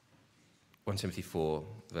1 Timothy 4,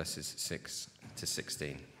 verses 6 to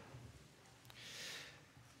 16.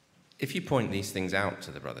 If you point these things out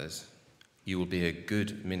to the brothers, you will be a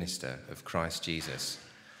good minister of Christ Jesus,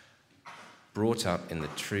 brought up in the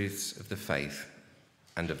truths of the faith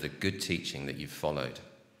and of the good teaching that you've followed.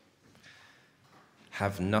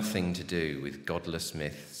 Have nothing to do with godless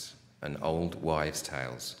myths and old wives'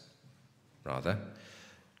 tales. Rather,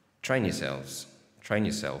 train yourself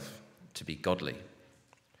to be godly.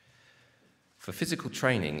 For physical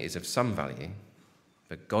training is of some value,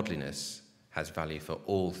 but godliness has value for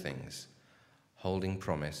all things, holding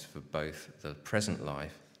promise for both the present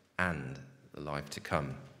life and the life to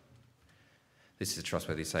come. This is a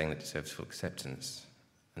trustworthy saying that deserves full acceptance,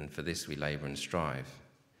 and for this we labour and strive,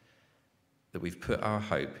 that we've put our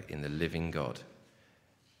hope in the living God,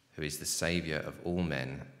 who is the Saviour of all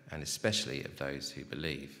men, and especially of those who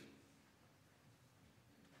believe.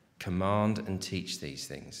 Command and teach these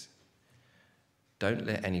things. Don't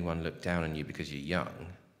let anyone look down on you because you're young,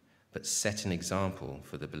 but set an example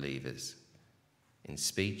for the believers in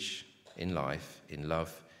speech, in life, in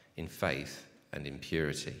love, in faith, and in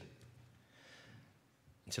purity.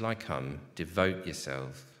 Until I come, devote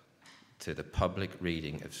yourself to the public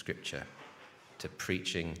reading of Scripture, to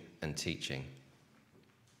preaching and teaching.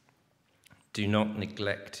 Do not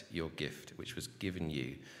neglect your gift, which was given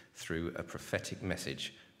you through a prophetic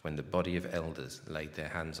message when the body of elders laid their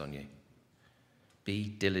hands on you. Be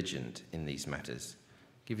diligent in these matters.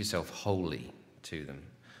 Give yourself wholly to them,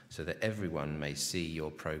 so that everyone may see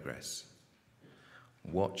your progress.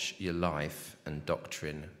 Watch your life and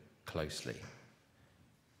doctrine closely.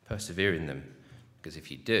 Persevere in them, because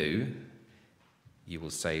if you do, you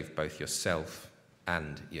will save both yourself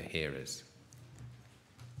and your hearers.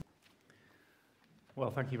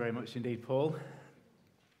 Well, thank you very much indeed, Paul.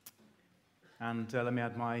 And let me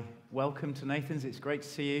add my welcome to Nathan's. It's great to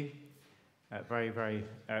see you. Very, very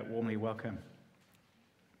warmly welcome.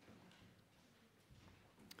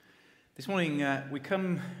 This morning, we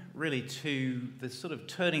come really to the sort of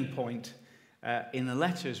turning point in the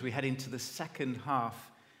letter as we head into the second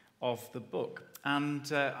half of the book.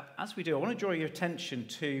 And as we do, I want to draw your attention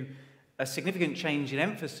to a significant change in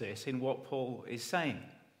emphasis in what Paul is saying.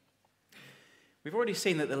 We've already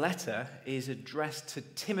seen that the letter is addressed to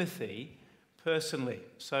Timothy personally.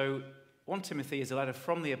 So 1 Timothy is a letter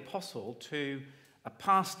from the apostle to a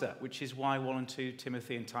pastor, which is why 1 and 2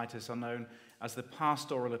 Timothy and Titus are known as the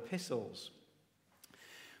pastoral epistles.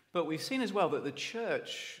 But we've seen as well that the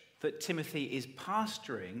church that Timothy is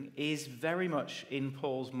pastoring is very much in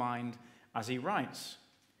Paul's mind as he writes.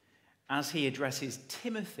 As he addresses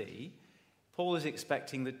Timothy, Paul is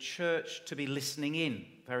expecting the church to be listening in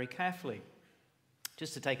very carefully.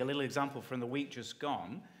 Just to take a little example from the week just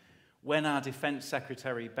gone, when our Defense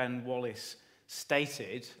Secretary Ben Wallace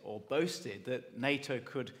stated or boasted that NATO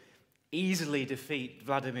could easily defeat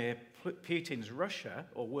Vladimir Putin's Russia,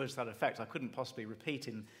 or words to that effect, I couldn't possibly repeat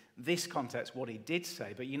in this context what he did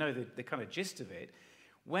say, but you know the kind of gist of it.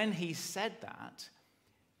 When he said that,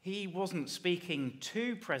 he wasn't speaking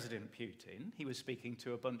to President Putin, he was speaking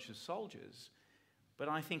to a bunch of soldiers. But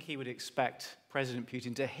I think he would expect President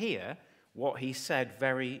Putin to hear what he said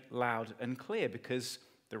very loud and clear, because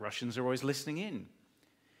the Russians are always listening in.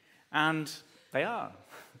 And they are,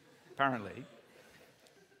 apparently.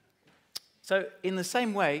 So in the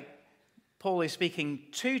same way, Paul is speaking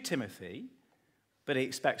to Timothy, but he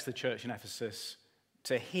expects the church in Ephesus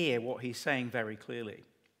to hear what he's saying very clearly.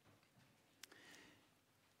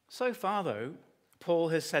 So far, though, Paul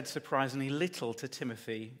has said surprisingly little to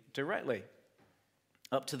Timothy directly.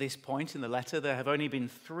 Up to this point in the letter, there have only been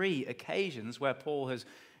 3 occasions where Paul has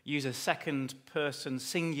used a second-person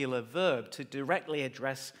singular verb to directly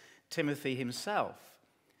address Timothy himself.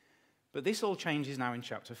 But this all changes now in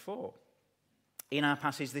chapter 4. In our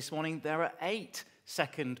passage this morning, there are 8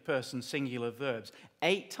 second-person singular verbs.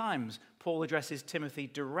 8 times Paul addresses Timothy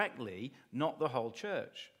directly, not the whole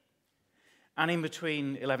church. And in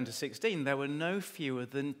between 11 to 16, there were no fewer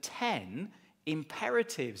than 10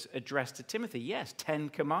 imperatives addressed to Timothy. Yes, 10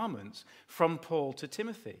 commandments from Paul to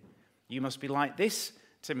Timothy. You must be like this,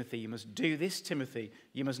 Timothy. You must do this, Timothy.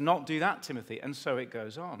 You must not do that, Timothy. And so it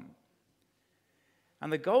goes on.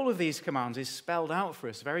 And the goal of these commands is spelled out for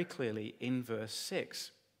us very clearly in verse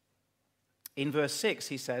 6. In verse 6,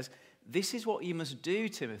 he says, "This is what you must do,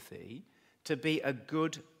 Timothy, to be a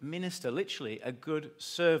good minister," literally, a good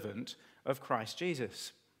servant of Christ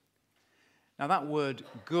Jesus. Now, that word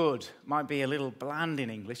good might be a little bland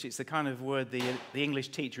in English. It's the kind of word the English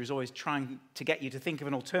teacher is always trying to get you to think of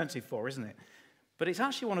an alternative for, isn't it? But it's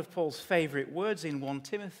actually one of Paul's favorite words in 1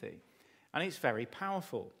 Timothy, and it's very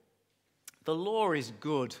powerful. The law is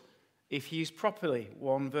good if used properly,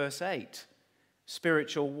 1 verse 8.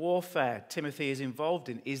 Spiritual warfare Timothy is involved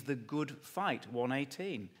in is the good fight,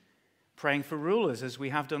 1:18. Praying for rulers, as we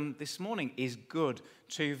have done this morning, is good,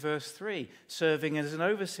 2 verse 3. Serving as an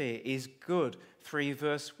overseer is good, 3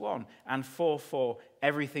 verse 1. And 4:4,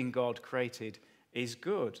 everything God created is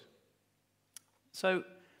good. So,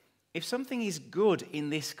 if something is good in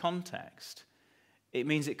this context, it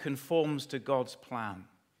means it conforms to God's plan.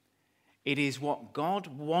 It is what God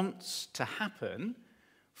wants to happen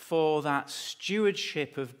for that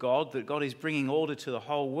stewardship of God, that God is bringing order to the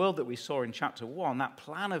whole world that we saw in chapter 1, that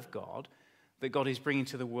plan of God that God is bringing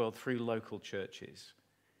to the world through local churches.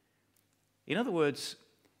 In other words,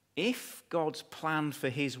 if God's plan for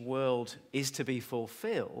his world is to be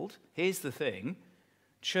fulfilled, here's the thing,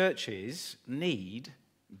 churches need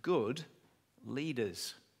good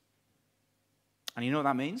leaders. And you know what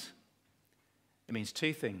that means? It means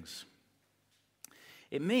two things.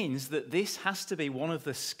 It means that this has to be one of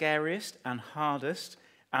the scariest and hardest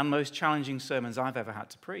and most challenging sermons I've ever had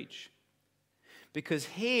to preach. Because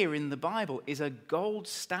here in the Bible is a gold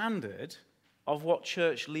standard of what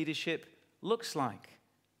church leadership looks like.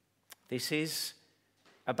 This is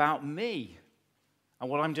about me and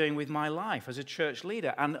what I'm doing with my life as a church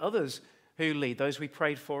leader and others who lead, those we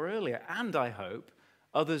prayed for earlier, and I hope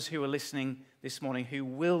others who are listening this morning who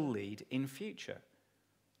will lead in future.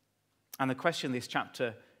 And the question this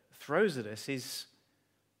chapter throws at us is,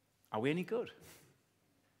 are we any good?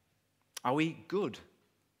 Are we good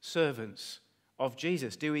servants of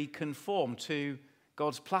Jesus? Do we conform to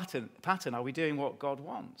God's pattern? Are we doing what God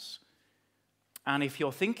wants? And if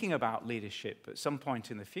you're thinking about leadership at some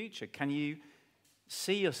point in the future, can you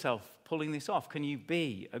see yourself pulling this off? Can you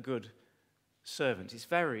be a good servant? It's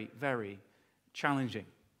very, very challenging.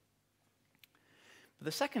 But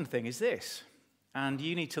the second thing is this, and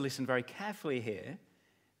you need to listen very carefully here.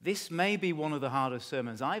 This may be one of the hardest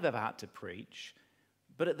sermons I've ever had to preach,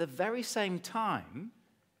 but at the very same time,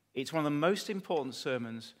 it's one of the most important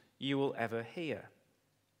sermons you will ever hear.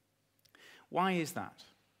 Why is that?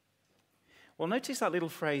 Well, notice that little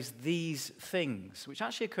phrase, these things, which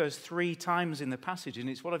actually occurs 3 times in the passage, and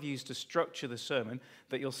it's what I've used to structure the sermon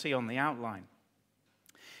that you'll see on the outline.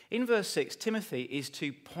 In verse 6, Timothy is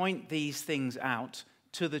to point these things out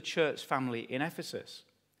to the church family in Ephesus.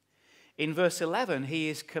 In verse 11, he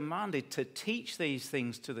is commanded to teach these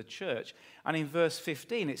things to the church. And in verse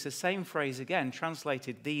 15, it's the same phrase again,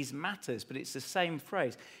 translated these matters, but it's the same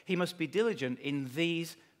phrase. He must be diligent in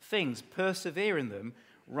these things, persevere in them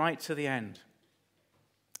right to the end.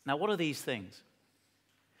 Now, what are these things?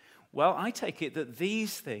 Well, I take it that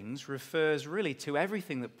these things refers really to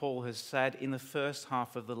everything that Paul has said in the first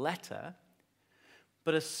half of the letter,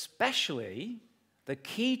 but especially the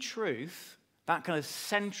key truth, that kind of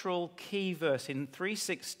central key verse in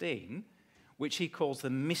 3:16, which he calls the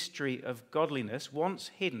mystery of godliness, once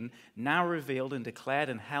hidden, now revealed and declared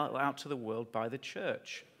and held out to the world by the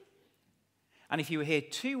church. And if you were here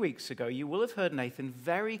 2 weeks ago, you will have heard Nathan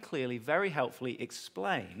very clearly, very helpfully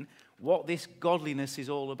explain what this godliness is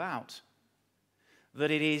all about.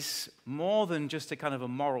 That it is more than just a kind of a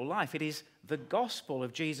moral life. It is the gospel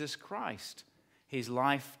of Jesus Christ. His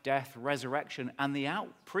life, death, resurrection, and the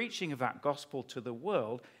out-preaching of that gospel to the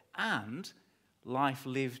world, and life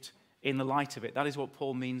lived in the light of it. That is what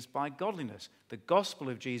Paul means by godliness. The gospel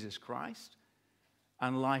of Jesus Christ,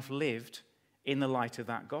 and life lived in the light of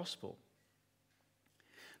that gospel.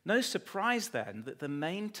 No surprise then that the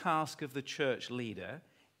main task of the church leader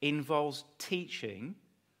involves teaching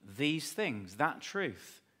these things, that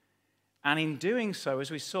truth. And in doing so,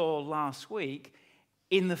 as we saw last week,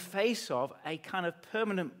 in the face of a kind of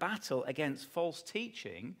permanent battle against false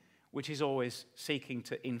teaching, which is always seeking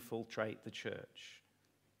to infiltrate the church.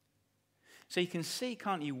 So you can see,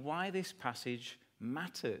 can't you, why this passage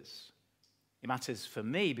matters. It matters for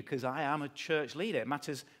me because I am a church leader. It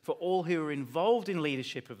matters for all who are involved in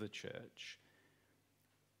leadership of the church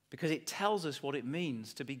because it tells us what it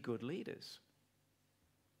means to be good leaders.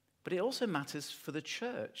 But it also matters for the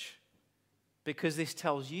church, because this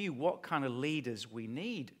tells you what kind of leaders we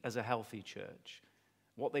need as a healthy church,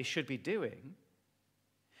 what they should be doing.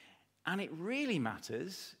 And it really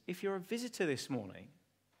matters if you're a visitor this morning.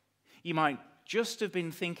 You might just have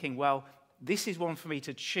been thinking, well, this is one for me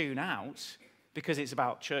to tune out because it's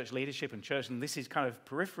about church leadership and church, and this is kind of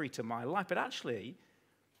periphery to my life. But actually,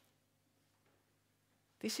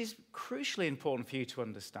 this is crucially important for you to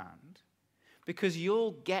understand, because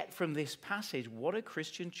you'll get from this passage what a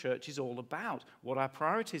Christian church is all about, what our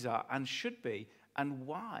priorities are and should be, and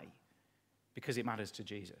why. Because it matters to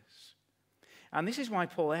Jesus. And this is why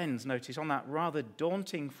Paul ends, notice, on that rather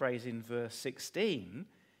daunting phrase in verse 16,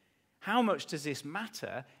 How much does this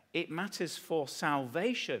matter? It matters for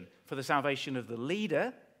salvation, for the salvation of the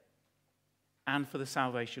leader and for the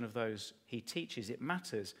salvation of those he teaches. It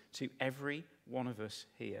matters to every one of us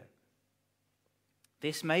here.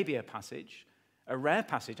 This may be a passage, a rare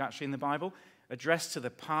passage actually in the Bible, addressed to the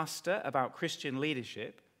pastor about Christian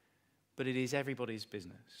leadership, but it is everybody's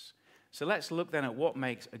business. So let's look then at what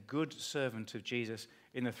makes a good servant of Jesus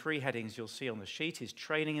in the three headings you'll see on the sheet: his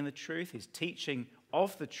training in the truth, his teaching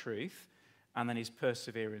of the truth, and then his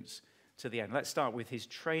perseverance to the end. Let's start with his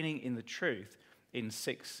training in the truth in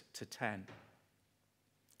 6 to 10.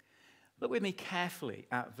 Look with me carefully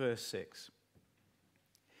at verse 6.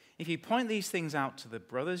 If you point these things out to the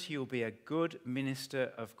brothers, you will be a good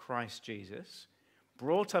minister of Christ Jesus,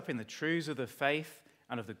 brought up in the truths of the faith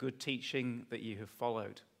and of the good teaching that you have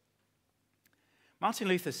followed. Martin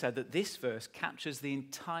Luther said that this verse captures the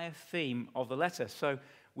entire theme of the letter, so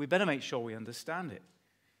we better make sure we understand it.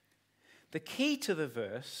 The key to the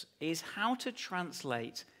verse is how to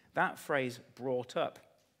translate that phrase, brought up.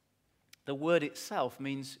 The word itself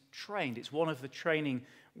means trained. It's one of the training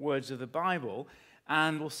words of the Bible,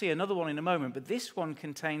 and we'll see another one in a moment, but this one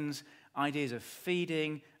contains ideas of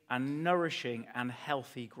feeding and nourishing and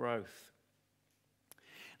healthy growth.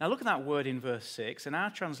 Now look at that word in verse 6, and our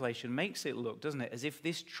translation makes it look, doesn't it, as if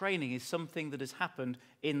this training is something that has happened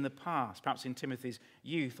in the past, perhaps in Timothy's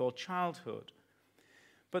youth or childhood.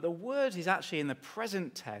 But the word is actually in the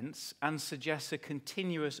present tense and suggests a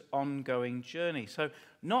continuous, ongoing journey. So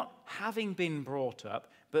not having been brought up,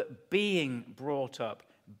 but being brought up,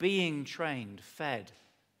 being trained, fed,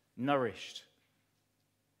 nourished.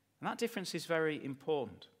 And that difference is very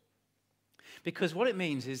important. Because what it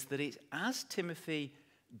means is that it's as Timothy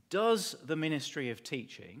does the ministry of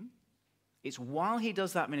teaching, it's while he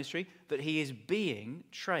does that ministry that he is being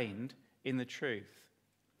trained in the truth.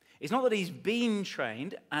 It's not that he's been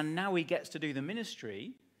trained and now he gets to do the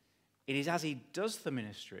ministry. It is as he does the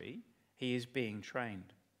ministry, he is being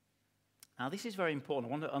trained. Now, this is very important.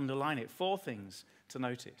 I want to underline it. 4 things to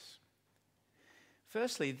notice.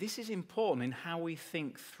 Firstly, this is important in how we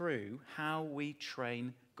think through how we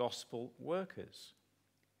train gospel workers.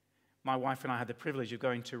 My wife and I had the privilege of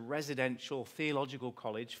going to residential theological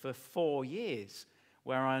college for 4 years,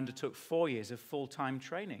 where I undertook 4 years of full-time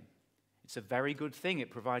training. It's a very good thing. It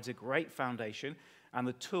provides a great foundation and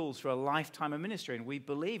the tools for a lifetime of ministry, and we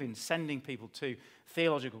believe in sending people to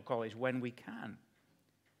theological college when we can.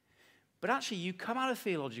 But actually, you come out of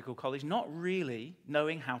theological college not really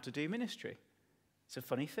knowing how to do ministry. It's a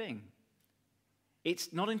funny thing.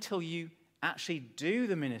 It's not until you actually do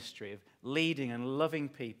the ministry of leading and loving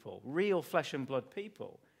people, real flesh and blood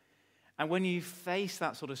people, and when you face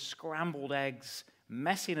that sort of scrambled eggs,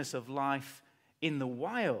 messiness of life in the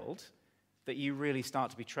wild, that you really start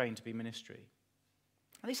to be trained to be ministry.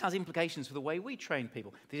 And this has implications for the way we train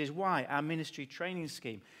people. This is why our ministry training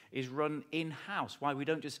scheme is run in-house, why we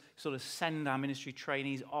don't just sort of send our ministry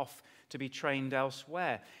trainees off to be trained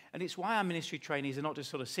elsewhere. And it's why our ministry trainees are not just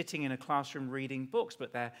sort of sitting in a classroom reading books,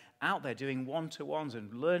 but they're out there doing one-to-ones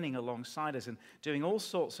and learning alongside us and doing all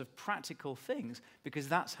sorts of practical things, because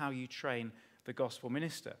that's how you train the gospel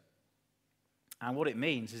minister. And what it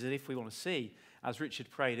means is that if we want to see, as Richard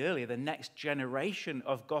prayed earlier, the next generation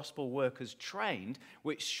of gospel workers trained,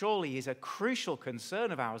 which surely is a crucial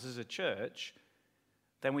concern of ours as a church,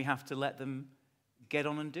 then we have to let them get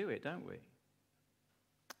on and do it, don't we?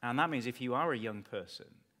 And that means if you are a young person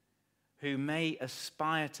who may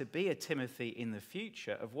aspire to be a Timothy in the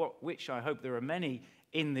future, of which I hope there are many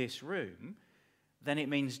in this room, then it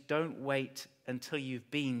means don't wait until you've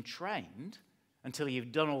been trained, until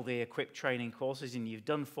you've done all the equipped training courses and you've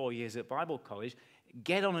done 4 years at Bible college.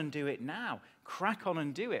 Get on and do it now. Crack on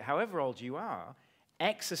and do it, however old you are.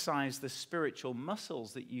 Exercise the spiritual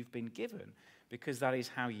muscles that you've been given, because that is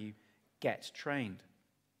how you get trained.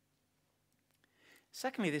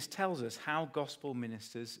 Secondly, this tells us how gospel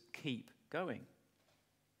ministers keep going.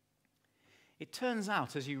 It turns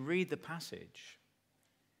out, as you read the passage,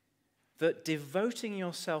 that devoting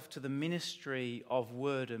yourself to the ministry of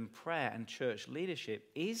word and prayer and church leadership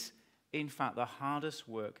is, in fact, the hardest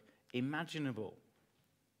work imaginable.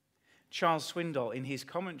 Charles Swindoll, in his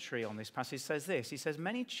commentary on this passage, says this. He says,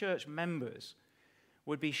 many church members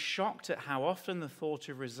would be shocked at how often the thought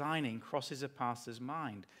of resigning crosses a pastor's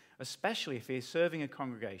mind, especially if he is serving a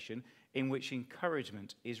congregation in which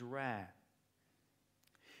encouragement is rare.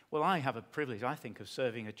 Well, I have a privilege, I think, of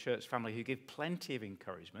serving a church family who give plenty of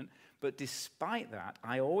encouragement, but despite that,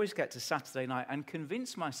 I always get to Saturday night and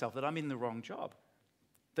convince myself that I'm in the wrong job,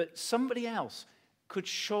 that somebody else could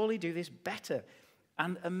surely do this better,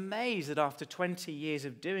 and amazed that after 20 years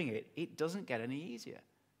of doing it, it doesn't get any easier.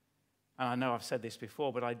 And I know I've said this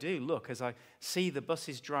before, but I do look as I see the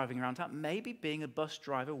buses driving around town. Maybe being a bus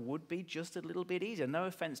driver would be just a little bit easier. No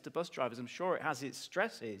offense to bus drivers. I'm sure it has its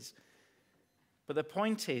stresses. But the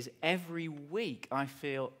point is, every week I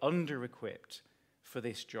feel under-equipped for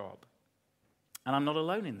this job. And I'm not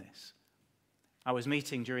alone in this. I was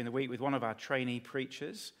meeting during the week with one of our trainee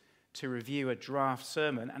preachers to review a draft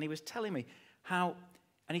sermon, and he was telling me how,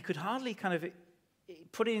 and he could hardly kind of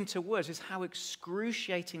put it into words, is how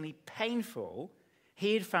excruciatingly painful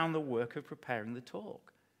he had found the work of preparing the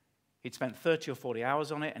talk. He'd spent 30 or 40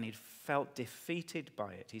 hours on it, and he'd felt defeated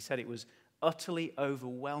by it. He said it was utterly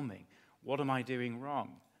overwhelming. What am I doing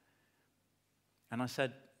wrong? And I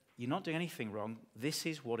said, you're not doing anything wrong. This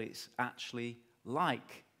is what it's actually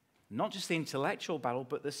like. Not just the intellectual battle,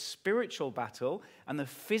 but the spiritual battle and the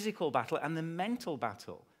physical battle and the mental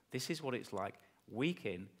battle. This is what it's like week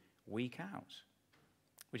in, week out.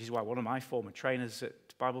 Which is why one of my former trainers at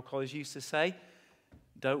Bible College used to say,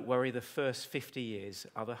 don't worry, the first 50 years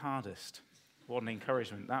are the hardest. What an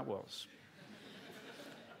encouragement that was.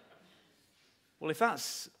 Well, if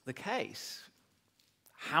that's the case,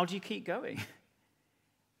 how do you keep going?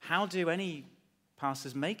 How do any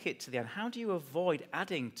pastors make it to the end? How do you avoid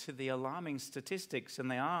adding to the alarming statistics, and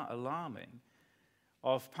they are alarming,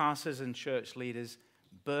 of pastors and church leaders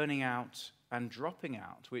burning out and dropping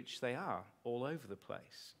out, which they are all over the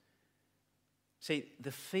place? See,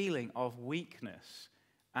 the feeling of weakness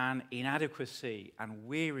and inadequacy and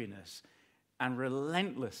weariness and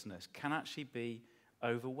relentlessness can actually be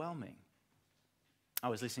overwhelming. I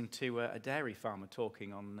was listening to a dairy farmer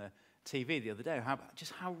talking on TV the other day,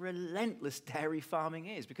 just how relentless dairy farming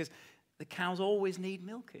is, because the cows always need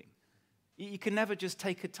milking. You can never just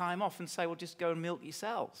take a time off and say, well, just go and milk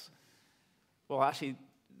yourselves. Well, actually,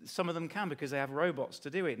 some of them can because they have robots to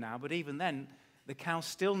do it now, but even then, the cows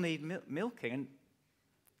still need milking, and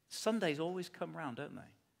Sundays always come round, don't they?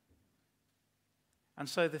 And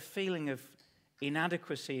so the feeling of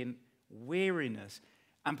inadequacy and weariness,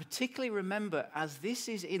 and particularly remember, as this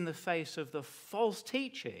is in the face of the false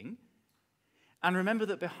teaching, and remember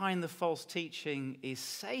that behind the false teaching is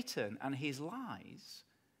Satan and his lies,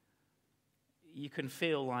 you can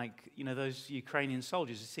feel like, those Ukrainian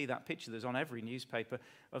soldiers. You see that picture that's on every newspaper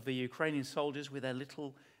of the Ukrainian soldiers with their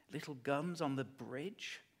little guns on the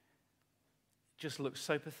bridge. It just looks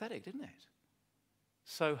so pathetic, didn't it?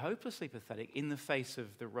 So hopelessly pathetic in the face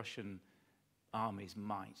of the Russian army's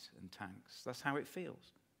might and tanks. That's how it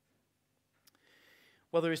feels.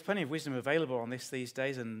 Well, there is plenty of wisdom available on this these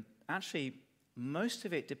days, and actually most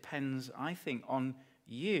of it depends, I think, on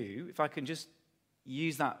you. If I can just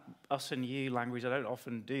use that us and you language, I don't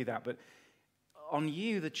often do that, but on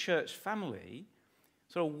you, the church family,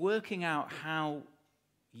 sort of working out how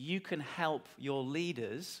you can help your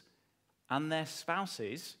leaders and their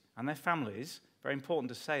spouses and their families, very important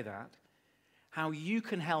to say that, how you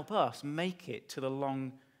can help us make it to the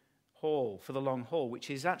long haul, for the long haul, which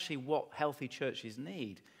is actually what healthy churches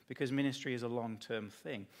need, because ministry is a long-term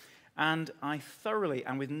thing. And I thoroughly,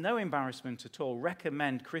 and with no embarrassment at all,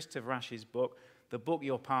 recommend Christopher Ash's book, the book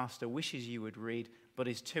your pastor wishes you would read, but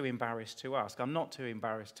is too embarrassed to ask. I'm not too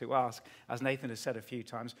embarrassed to ask. As Nathan has said a few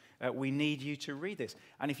times, we need you to read this.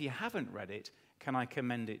 And if you haven't read it, can I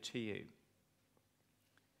commend it to you?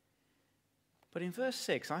 But in verse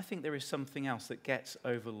 6, I think there is something else that gets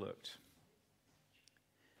overlooked.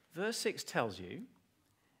 Verse 6 tells you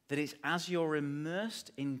that it's as you're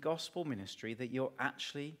immersed in gospel ministry that you're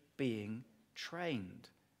actually being trained.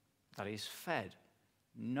 That is, fed,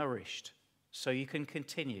 nourished, so you can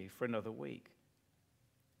continue for another week.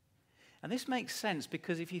 And this makes sense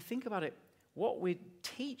because if you think about it, what we're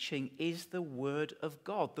teaching is the Word of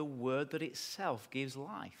God, the Word that itself gives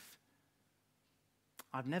life.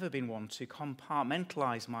 I've never been one to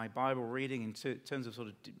compartmentalize my Bible reading in terms of sort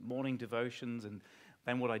of morning devotions and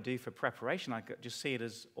then what I do for preparation. I just see it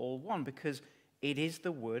as all one because it is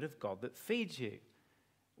the Word of God that feeds you.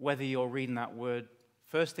 Whether you're reading that Word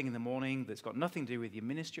first thing in the morning that's got nothing to do with your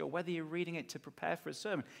ministry, or whether you're reading it to prepare for a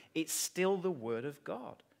sermon, it's still the Word of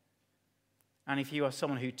God. And if you are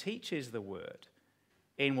someone who teaches the Word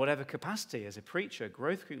in whatever capacity, as a preacher,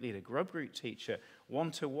 growth group leader, grub group teacher,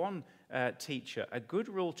 one-to-one teacher, a good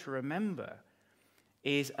rule to remember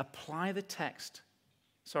is apply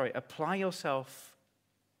yourself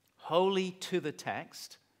wholly to the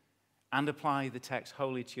text and apply the text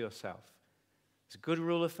wholly to yourself. It's a good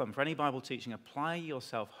rule of thumb for any Bible teaching. Apply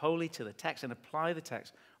yourself wholly to the text and apply the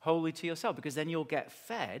text wholly to yourself, because then you'll get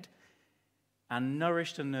fed and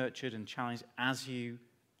nourished and nurtured and challenged as you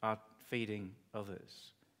are feeding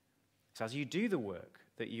others. It's as you do the work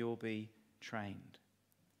that you'll be trained.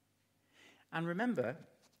 And remember,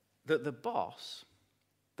 that the boss,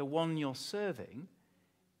 the one you're serving,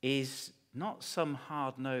 is not some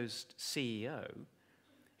hard-nosed CEO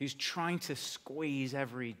who's trying to squeeze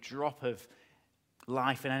every drop of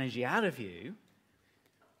life and energy out of you,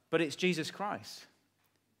 but it's Jesus Christ,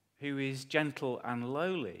 who is gentle and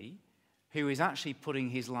lowly, who is actually putting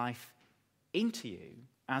his life into you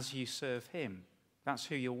as you serve him. That's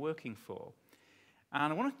who you're working for.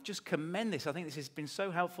 And I want to just commend this. I think this has been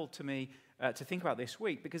so helpful to me to think about this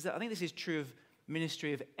week, because I think this is true of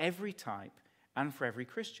ministry of every type and for every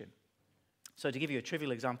Christian. So to give you a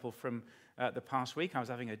trivial example from the past week, I was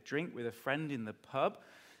having a drink with a friend in the pub.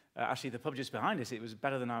 Actually, the pub just behind us, it was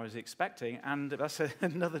better than I was expecting, and that's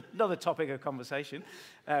another topic of conversation.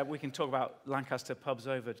 We can talk about Lancaster pubs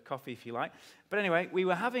over coffee if you like. But anyway, we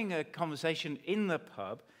were having a conversation in the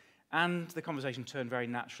pub, and the conversation turned very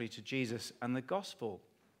naturally to Jesus and the gospel.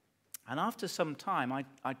 And after some time,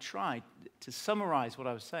 I tried to summarize what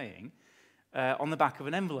I was saying on the back of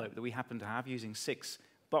an envelope that we happened to have using 6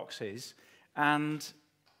 boxes. And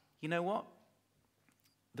you know what?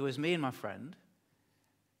 There was me and my friend,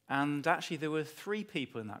 and actually there were 3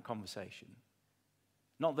 people in that conversation.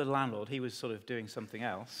 Not the landlord, he was sort of doing something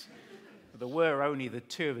else. There were only the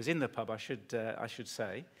 2 of us in the pub, I should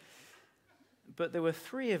say. But there were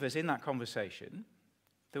 3 of us in that conversation.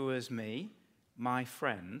 There was me, my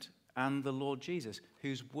friend, and the Lord Jesus,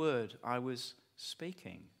 whose word I was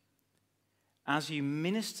speaking. As you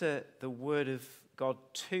minister the word of God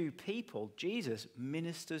to people, Jesus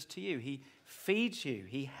ministers to you. He feeds you.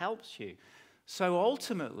 He helps you. So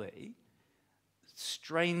ultimately,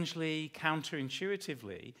 strangely,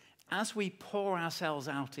 counterintuitively, as we pour ourselves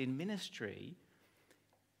out in ministry,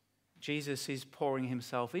 Jesus is pouring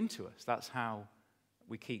himself into us. That's how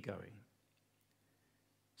we keep going.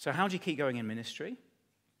 So how do you keep going in ministry?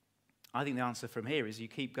 I think the answer from here is you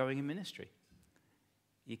keep going in ministry.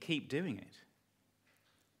 You keep doing it.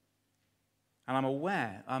 And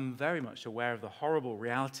I'm very much aware of the horrible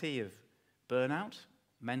reality of burnout,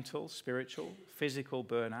 mental, spiritual, physical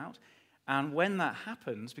burnout. And when that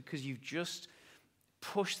happens, because you've just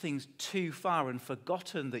pushed things too far and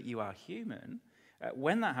forgotten that you are human,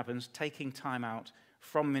 when that happens, taking time out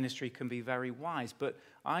from ministry can be very wise. But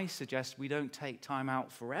I suggest we don't take time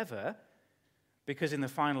out forever, because in the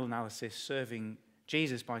final analysis, serving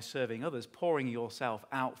Jesus by serving others, pouring yourself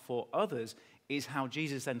out for others, is how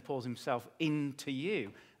Jesus then pours himself into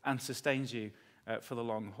you and sustains you for the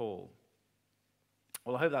long haul.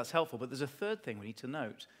 Well, I hope that's helpful, but there's a third thing we need to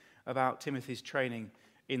note about Timothy's training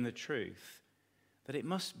in the truth, that it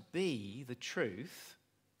must be the truth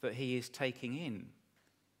that he is taking in.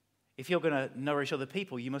 If you're going to nourish other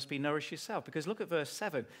people, you must be nourished yourself, because look at verse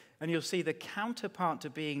 7, and you'll see the counterpart to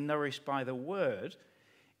being nourished by the word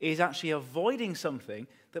is actually avoiding something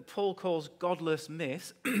that Paul calls godless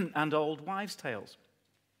myths and old wives' tales.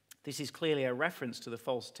 This is clearly a reference to the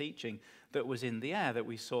false teaching that was in the air that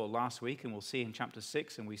we saw last week, and we'll see in chapter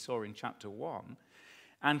 6 and we saw in chapter 1.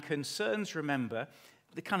 And concerns, remember,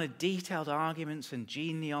 the kind of detailed arguments and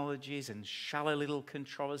genealogies and shallow little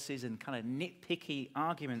controversies and kind of nitpicky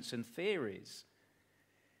arguments and theories.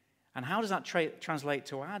 And how does that translate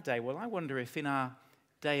to our day? Well, I wonder if in our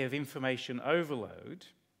day of information overload,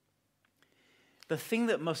 the thing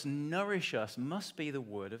that must nourish us must be the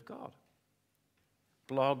Word of God.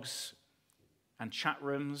 Blogs and chat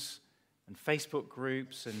rooms and Facebook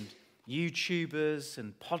groups and YouTubers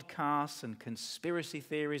and podcasts and conspiracy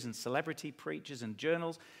theories and celebrity preachers and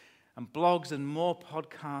journals and blogs and more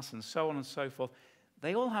podcasts and so on and so forth.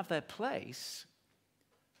 They all have their place,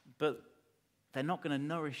 but they're not going to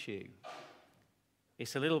nourish you.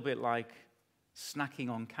 It's a little bit like snacking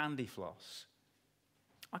on candy floss.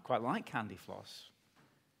 I quite like candy floss,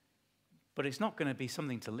 but it's not going to be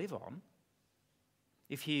something to live on.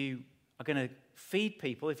 If you are going to feed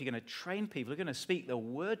people, if you're going to train people, you're going to speak the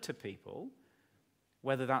word to people,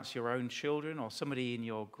 whether that's your own children or somebody in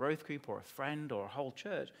your growth group or a friend or a whole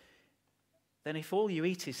church, then if all you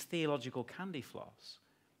eat is theological candy floss,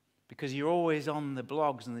 because you're always on the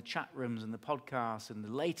blogs and the chat rooms and the podcasts and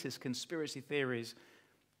the latest conspiracy theories,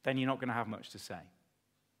 then you're not going to have much to say.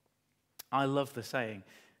 I love the saying,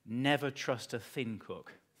 never trust a thin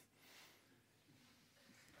cook.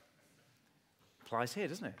 Applies here,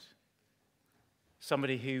 doesn't it?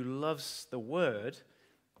 Somebody who loves the word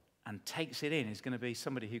and takes it in is going to be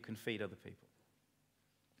somebody who can feed other people.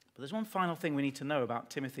 But there's one final thing we need to know about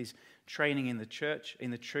Timothy's training in the church,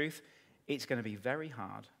 in the truth. It's going to be very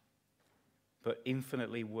hard, but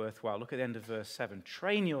infinitely worthwhile. Look at the end of verse 7.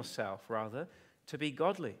 Train yourself, rather, to be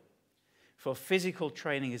godly. For physical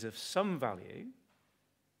training is of some value,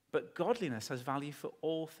 But godliness has value for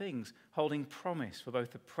all things, holding promise for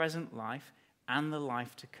both the present life and the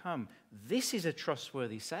life to come. This is a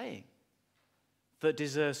trustworthy saying that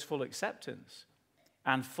deserves full acceptance.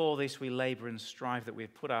 And for this we labor and strive, that we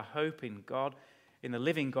have put our hope in God, in the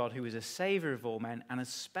living God, who is a Savior of all men, and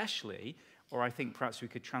especially, or I think perhaps we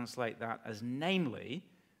could translate that as namely,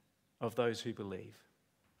 of those who believe.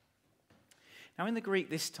 Now in the Greek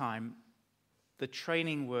this time, the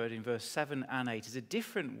training word in verse 7 and 8 is a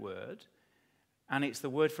different word, and it's the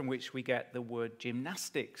word from which we get the word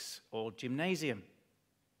gymnastics or gymnasium.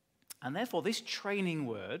 And therefore this training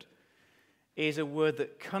word is a word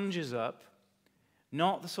that conjures up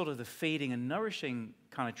not the sort of the feeding and nourishing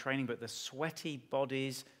kind of training, but the sweaty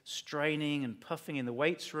bodies straining and puffing in the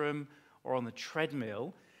weights room or on the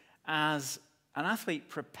treadmill as an athlete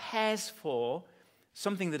prepares for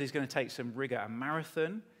something that is going to take some rigor, a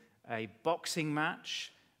marathon, a boxing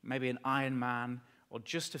match, maybe an Ironman, or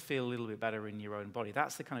just to feel a little bit better in your own body.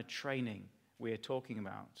 That's the kind of training we're talking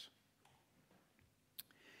about.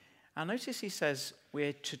 And notice he says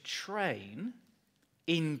we're to train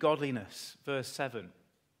in godliness, verse 7.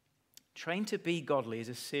 Train to be godly is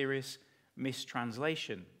a serious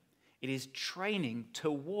mistranslation. It is training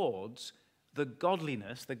towards the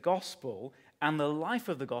godliness, the gospel, and the life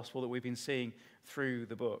of the gospel that we've been seeing through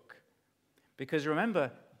the book. Because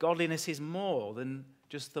remember, godliness is more than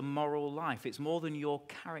just the moral life. It's more than your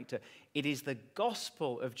character. It is the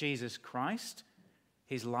gospel of Jesus Christ,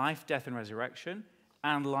 his life, death, and resurrection,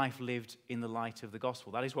 and life lived in the light of the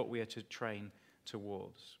gospel. That is what we are to train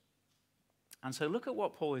towards. And so look at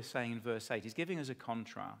what Paul is saying in verse 8. He's giving us a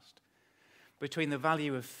contrast between the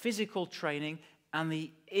value of physical training and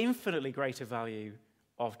the infinitely greater value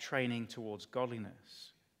of training towards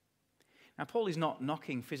godliness. Now, Paul is not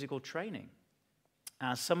knocking physical training.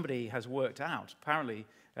 As somebody has worked out, apparently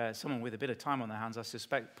someone with a bit of time on their hands, I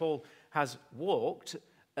suspect, Paul has walked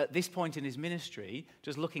at this point in his ministry,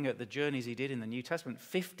 just looking at the journeys he did in the New Testament,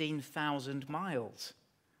 15,000 miles.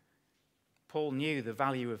 Paul knew the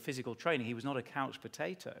value of physical training. He was not a couch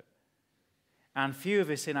potato. And few of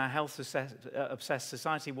us in our health-obsessed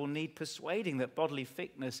society will need persuading that bodily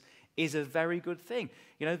fitness is a very good thing.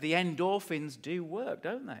 You know, the endorphins do work,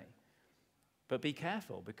 don't they? But be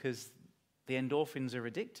careful, because the endorphins are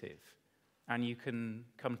addictive, and you can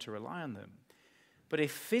come to rely on them. But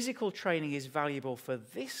if physical training is valuable for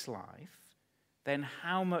this life, then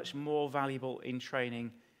how much more valuable in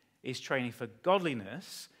training is training for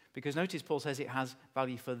godliness? Because notice Paul says it has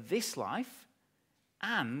value for this life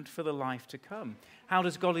and for the life to come. How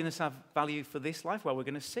does godliness have value for this life? Well, we're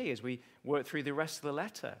going to see as we work through the rest of the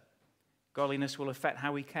letter. Godliness will affect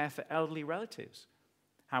how we care for elderly relatives,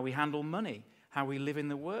 how we handle money, how we live in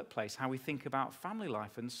the workplace, how we think about family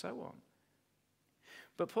life, and so on.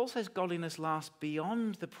 But Paul says godliness lasts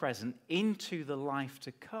beyond the present into the life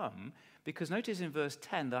to come, because notice in verse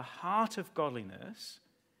 10, the heart of godliness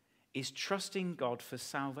is trusting God for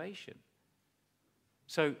salvation.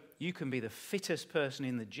 So you can be the fittest person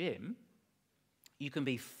in the gym, you can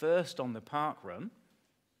be first on the park run,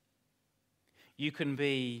 you can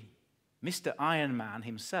be Mr. Ironman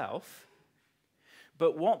himself,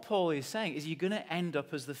 but what Paul is saying is you're going to end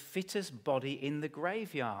up as the fittest body in the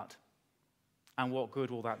graveyard. And what good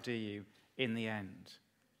will that do you in the end?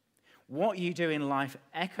 What you do in life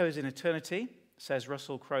echoes in eternity, says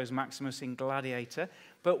Russell Crowe's Maximus in Gladiator.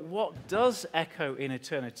 But what does echo in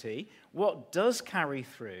eternity, what does carry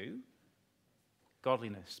through?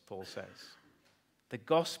 Godliness, Paul says. The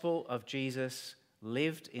gospel of Jesus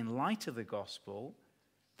lived in light of the gospel,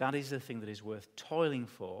 that is the thing that is worth toiling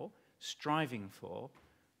for, striving for,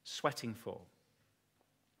 sweating for.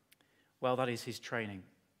 Well, that is his training.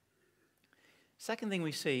 Second thing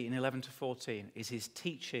we see in 11 to 14 is his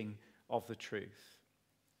teaching of the truth.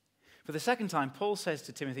 For the second time, Paul says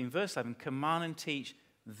to Timothy in verse 11, command and teach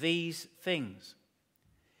these things.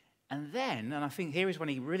 And then, and I think here is when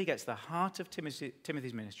he really gets the heart of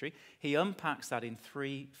Timothy's ministry, he unpacks that in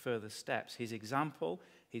three further steps: his example,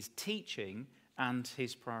 his teaching, and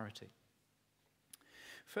his priority.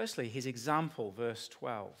 Firstly, his example, verse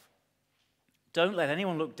 12. Don't let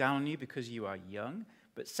anyone look down on you because you are young,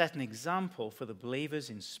 but set an example for the believers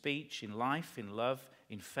in speech, in life, in love,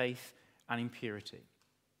 in faith, and in purity.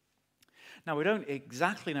 Now, we don't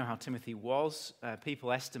exactly know how Timothy was.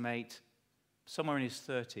 People estimate somewhere in his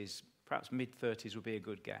 30s, perhaps mid-30s would be a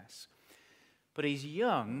good guess. But he's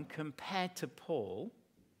young compared to Paul,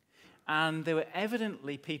 and there were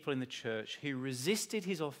evidently people in the church who resisted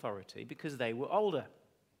his authority because they were older.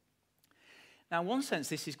 Now, in one sense,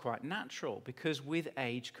 this is quite natural, because with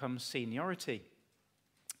age comes seniority.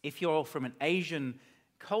 If you're from an Asian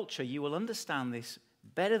culture, you will understand this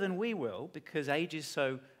better than we will because age is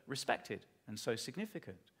so respected and so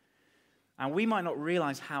significant. And we might not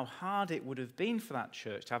realize how hard it would have been for that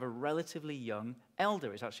church to have a relatively young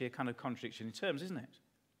elder. It's actually a kind of contradiction in terms, isn't it?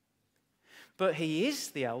 But he is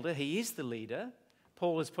the elder, he is the leader.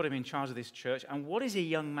 Paul has put him in charge of this church. And what is a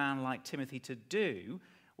young man like Timothy to do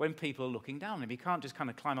when people are looking down on him? He can't just kind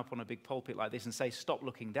of climb up on a big pulpit like this and say, "Stop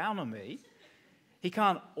looking down on me." He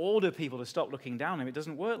can't order people to stop looking down on him. It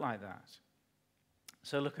doesn't work like that.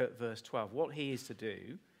 So look at verse 12. What he is to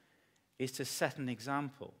do is to set an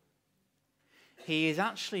example. He is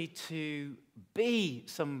actually to be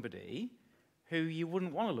somebody who you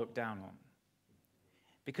wouldn't want to look down on,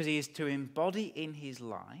 because he is to embody in his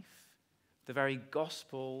life the very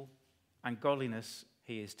gospel and godliness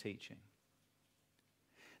he is teaching.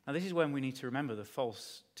 Now, this is when we need to remember the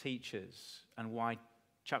false teachers and why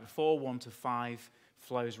chapter 4, 1-5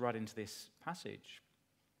 flows right into this passage.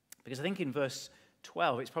 Because I think in verse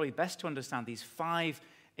 12, it's probably best to understand these 5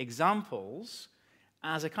 examples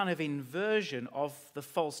as a kind of inversion of the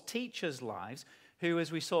false teachers' lives, who,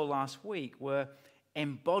 as we saw last week, were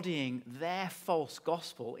embodying their false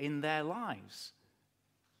gospel in their lives.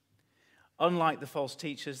 Unlike the false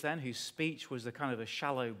teachers then, whose speech was the kind of a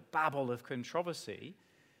shallow babble of controversy,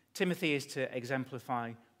 Timothy is to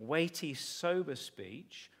exemplify weighty, sober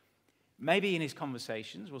speech, maybe in his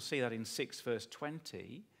conversations. We'll see that in 6 verse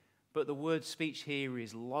 20. But the word speech here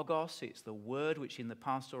is logos. It's the word which in the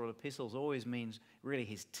pastoral epistles always means really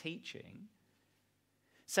his teaching.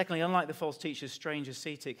 Secondly, unlike the false teacher's strange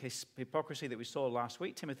ascetic hypocrisy that we saw last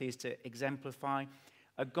week, Timothy is to exemplify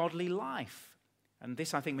a godly life. And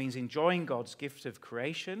this, I think, means enjoying God's gift of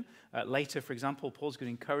creation. Later, for example, Paul's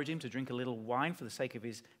going to encourage him to drink a little wine for the sake of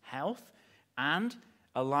his health, and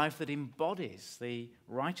a life that embodies the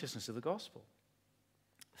righteousness of the gospel.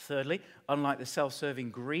 Thirdly, unlike the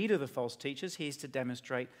self-serving greed of the false teachers, he is to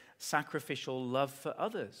demonstrate sacrificial love for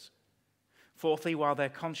others. Fourthly, while their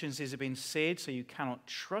consciences have been seared so you cannot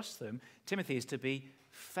trust them, Timothy is to be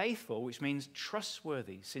faithful, which means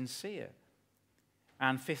trustworthy, sincere.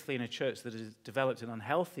 And fifthly, in a church that has developed an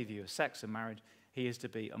unhealthy view of sex and marriage, he is to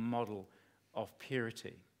be a model of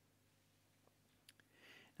purity.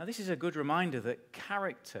 Now, this is a good reminder that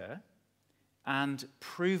character and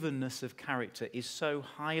provenness of character is so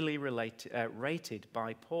highly rated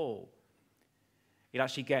by Paul. It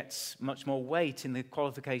actually gets much more weight in the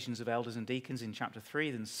qualifications of elders and deacons in chapter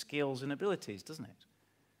 3 than skills and abilities, doesn't it?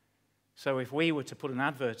 So if we were to put an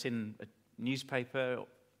advert in a newspaper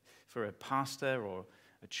for a pastor or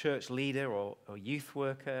a church leader or a youth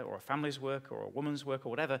worker or a families worker or a woman's worker,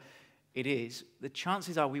 whatever it is, the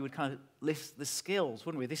chances are we would kind of list the skills,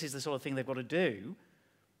 wouldn't we? This is the sort of thing they've got to do.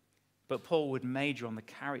 But Paul would major on the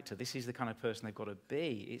character. This is the kind of person they've got to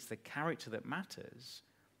be. It's the character that matters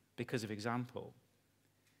because of example.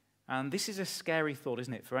 And this is a scary thought,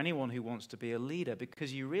 isn't it, for anyone who wants to be a leader,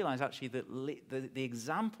 because you realize actually that the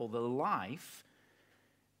example, the life,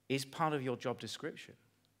 is part of your job description.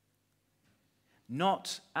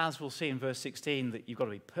 Not, as we'll see in verse 16, that you've got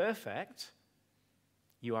to be perfect.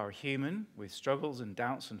 You are a human with struggles and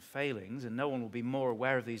doubts and failings, and no one will be more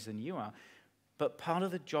aware of these than you are. But part of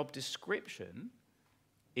the job description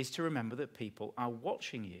is to remember that people are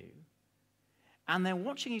watching you. And they're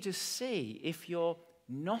watching you to see if you're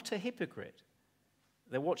not a hypocrite.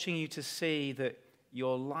 They're watching you to see that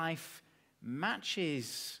your life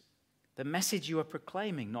matches the message you are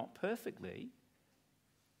proclaiming, not perfectly,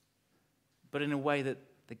 but in a way that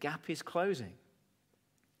the gap is closing.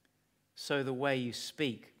 So the way you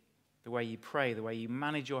speak, the way you pray, the way you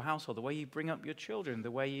manage your household, the way you bring up your children,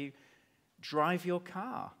 the way you drive your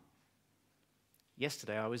car.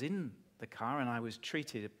 Yesterday I was in the car and I was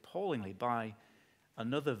treated appallingly by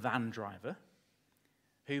another van driver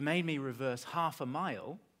who made me reverse half a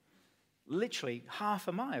mile, literally half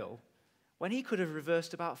a mile, when he could have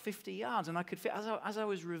reversed about 50 yards. And I could feel, as I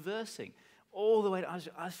was reversing all the way, I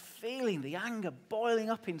was feeling the anger boiling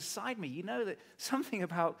up inside me. You know, that something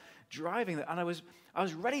about driving, and I was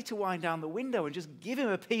ready to wind down the window and just give him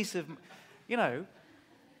a piece of, you know.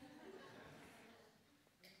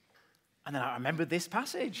 And then I remembered this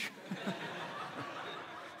passage.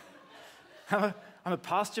 I'm a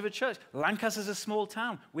pastor of a church. Lancaster's a small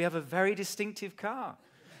town. We have a very distinctive car.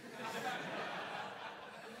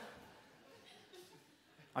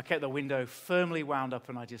 I kept the window firmly wound up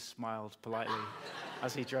and I just smiled politely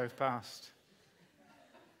as he drove past.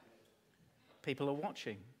 People are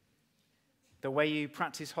watching. The way you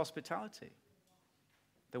practice hospitality.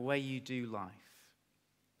 The way you do life.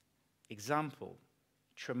 Example.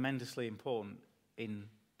 Tremendously important in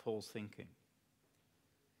Paul's thinking.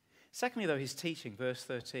 Secondly, though, his teaching, verse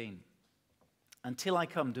 13. Until I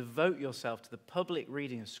come, devote yourself to the public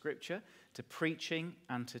reading of Scripture, to preaching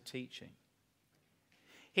and to teaching.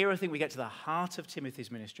 Here I think we get to the heart of Timothy's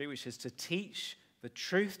ministry, which is to teach the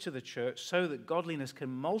truth to the church so that godliness can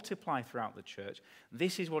multiply throughout the church.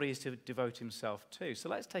 This is what he is to devote himself to. So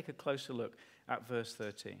let's take a closer look at verse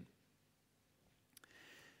 13.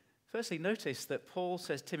 Firstly, notice that Paul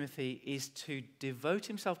says Timothy is to devote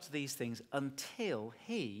himself to these things until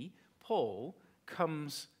he, Paul,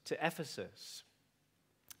 comes to Ephesus.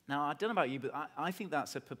 Now, I don't know about you, but I think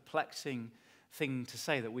that's a perplexing thing to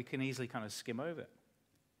say that we can easily kind of skim over.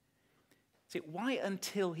 See, why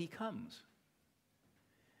until he comes?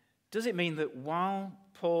 Does it mean that while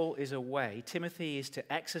Paul is away, Timothy is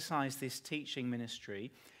to exercise this teaching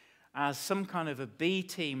ministry as some kind of a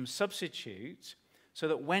B-team substitute so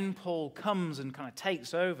that when Paul comes and kind of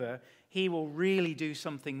takes over, he will really do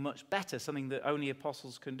something much better, something that only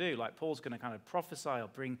apostles can do, like Paul's going to kind of prophesy or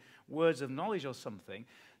bring words of knowledge or something.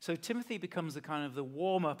 So Timothy becomes the kind of the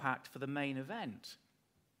warm-up act for the main event.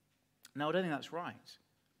 Now, I don't think that's right.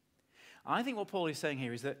 I think what Paul is saying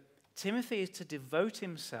here is that Timothy is to devote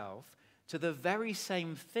himself to the very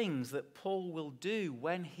same things that Paul will do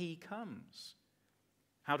when he comes.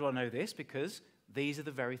 How do I know this? Because these are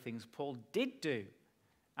the very things Paul did do,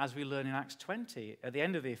 as we learn in Acts 20, at the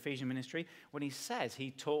end of the Ephesian ministry, when he says he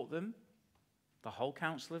taught them the whole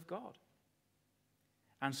counsel of God.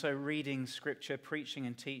 And so reading Scripture, preaching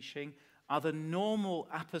and teaching are the normal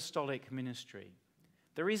apostolic ministry.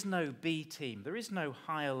 There is no B team. There is no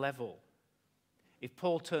higher level. If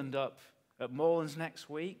Paul turned up at Morelands next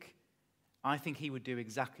week, I think he would do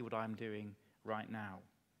exactly what I'm doing right now.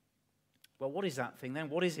 Well, what is that thing then?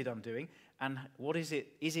 What is it I'm doing? And what is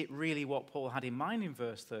it? Is it really what Paul had in mind in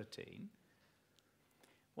verse 13?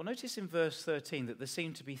 Well, notice in verse 13 that there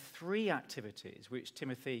seem to be three activities which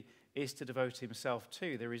Timothy is to devote himself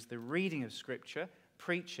to. There is the reading of Scripture,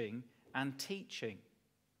 preaching, and teaching.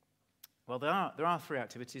 Well, there are three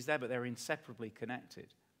activities there, but they're inseparably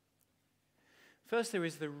connected. First, there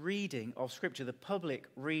is the reading of Scripture, the public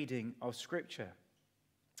reading of Scripture.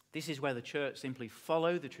 This is where the church simply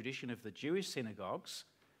followed the tradition of the Jewish synagogues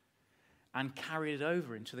and carried it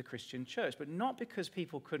over into the Christian church. But not because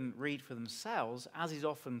people couldn't read for themselves, as is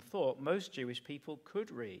often thought. Most Jewish people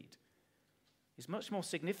could read. It's much more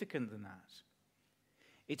significant than that.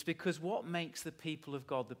 It's because what makes the people of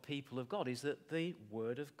God is that the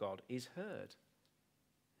Word of God is heard.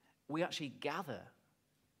 We actually gather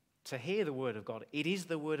to hear the Word of God. It is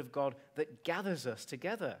the Word of God that gathers us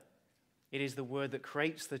together. It is the Word that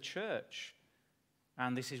creates the church.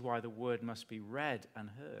 And this is why the Word must be read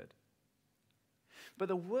and heard. But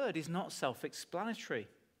the Word is not self-explanatory.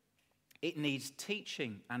 It needs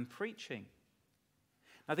teaching and preaching.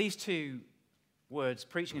 Now, these two words,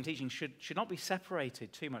 preaching and teaching, should not be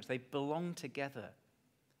separated too much. They belong together.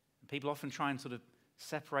 People often try and sort of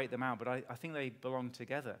separate them out, but I think they belong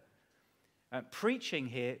together. Preaching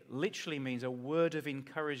here literally means a word of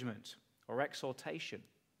encouragement or exhortation,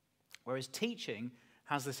 whereas teaching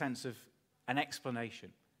has the sense of an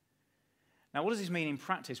explanation. Now, what does this mean in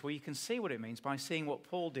practice? Well, you can see what it means by seeing what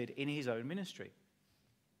Paul did in his own ministry.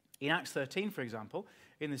 In Acts 13, for example,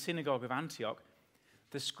 in the synagogue of Antioch,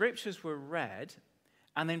 the scriptures were read,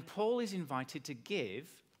 and then Paul is invited to give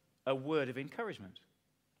a word of encouragement.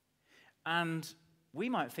 And we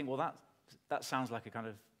might think, well, that sounds like a kind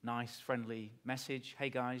of nice, friendly message. Hey,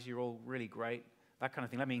 guys, you're all really great. That kind of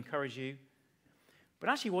thing. Let me encourage you. But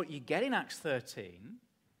actually what you get in Acts 13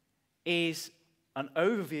 is an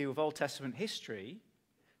overview of Old Testament history,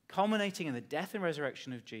 culminating in the death and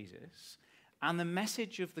resurrection of Jesus, and the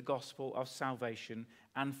message of the gospel of salvation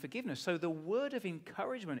and forgiveness. So the word of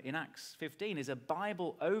encouragement in Acts 15 is a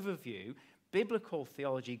Bible overview, biblical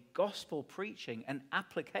theology, gospel preaching, and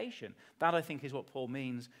application. That, I think, is what Paul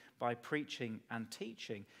means by preaching and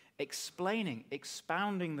teaching, explaining,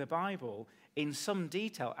 expounding the Bible in some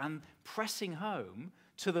detail and pressing home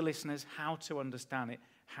to the listeners how to understand it,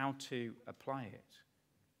 how to apply it.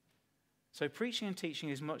 So preaching and teaching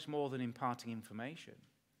is much more than imparting information.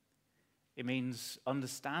 It means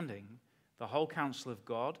understanding the whole counsel of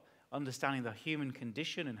God, understanding the human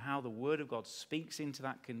condition and how the Word of God speaks into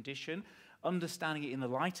that condition, understanding it in the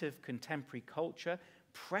light of contemporary culture,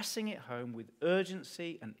 pressing it home with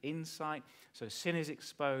urgency and insight so sin is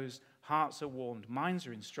exposed, hearts are warmed, minds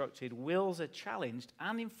are instructed, wills are challenged,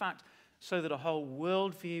 and in fact, so that a whole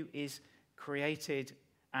worldview is created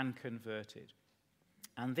and converted.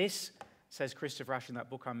 And this, says Christopher Ash in that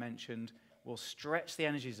book I mentioned, will stretch the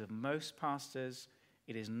energies of most pastors.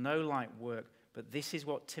 It is no light work, but this is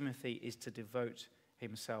what Timothy is to devote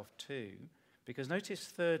himself to. Because notice,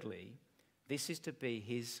 thirdly, this is to be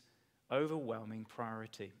his overwhelming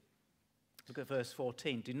priority. Look at verse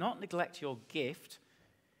 14. Do not neglect your gift,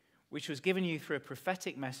 which was given you through a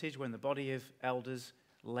prophetic message when the body of elders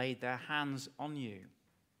laid their hands on you.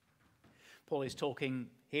 Paul is talking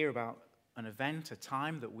here about an event, a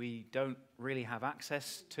time that we don't really have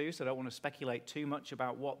access to, so I don't want to speculate too much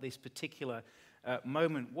about what this particular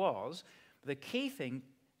moment was. But the key thing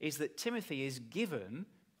is that Timothy is given,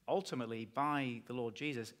 ultimately by the Lord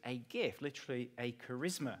Jesus, a gift, literally a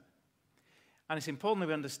charisma. And it's important that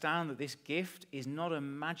we understand that this gift is not a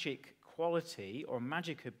magic quality or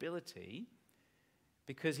magic ability,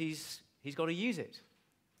 because he's got to use it.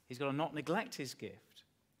 He's got to not neglect his gift.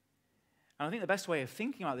 And I think the best way of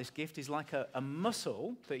thinking about this gift is like a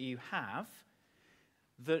muscle that you have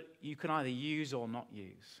that you can either use or not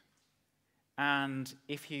use. And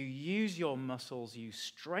if you use your muscles, you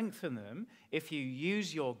strengthen them. If you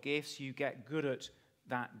use your gifts, you get good at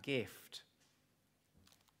that gift.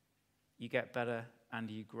 You get better and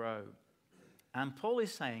you grow. And Paul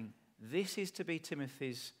is saying this is to be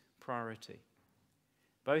Timothy's priority,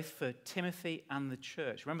 both for Timothy and the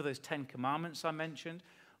church. Remember those 10 commandments I mentioned?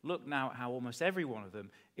 Look now at how almost every one of them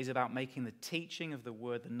is about making the teaching of the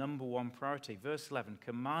word the number one priority. Verse 11,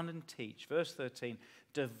 command and teach. Verse 13,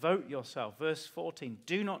 devote yourself. Verse 14,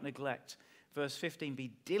 do not neglect. Verse 15,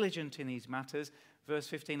 be diligent in these matters. Verse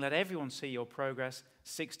 15, let everyone see your progress.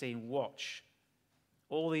 16, watch.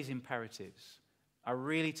 All these imperatives are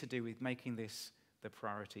really to do with making this the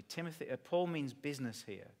priority. Paul means business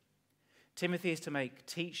here. Timothy is to make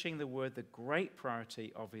teaching the word the great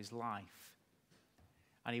priority of his life.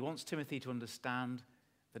 And he wants Timothy to understand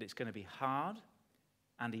that it's going to be hard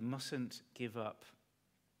and he mustn't give up.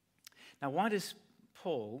 Now, why does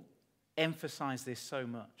Paul emphasize this so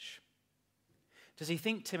much? Does he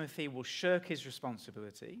think Timothy will shirk his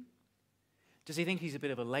responsibility? Does he think he's a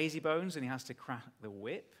bit of a lazybones and he has to crack the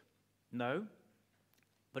whip? No.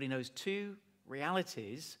 But he knows two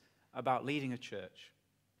realities about leading a church.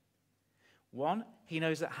 One, he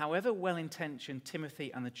knows that however well-intentioned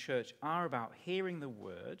Timothy and the church are about hearing the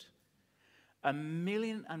word,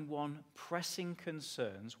 1,000,001 pressing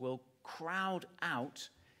concerns will crowd out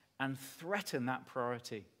and threaten that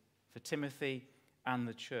priority for Timothy and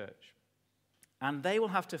the church. And they will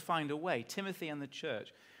have to find a way, Timothy and the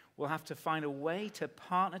church will have to find a way to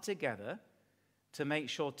partner together to make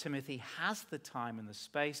sure Timothy has the time and the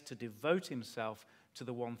space to devote himself to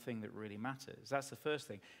the one thing that really matters. That's the first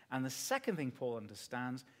thing. And the second thing Paul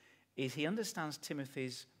understands is he understands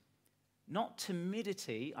Timothy's, not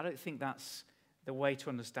timidity, I don't think that's the way to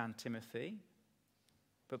understand Timothy,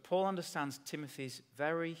 but Paul understands Timothy's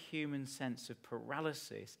very human sense of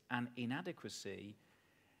paralysis and inadequacy,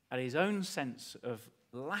 and his own sense of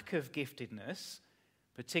lack of giftedness,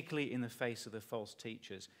 particularly in the face of the false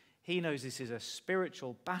teachers. He knows this is a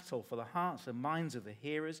spiritual battle for the hearts and minds of the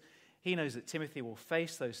hearers. He knows that Timothy will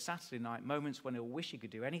face those Saturday night moments when he'll wish he could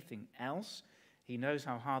do anything else. He knows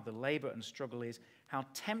how hard the labor and struggle is, how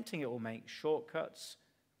tempting it will make shortcuts,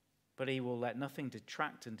 but he will let nothing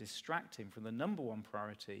detract and distract him from the number one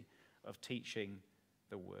priority of teaching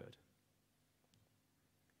the word.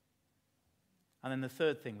 And then the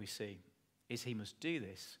third thing we see is he must do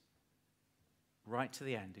this right to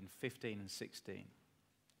the end in 15 and 16.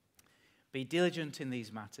 Be diligent in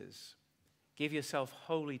these matters. Give yourself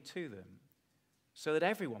wholly to them, so that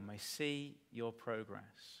everyone may see your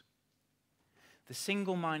progress. The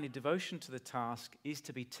single-minded devotion to the task is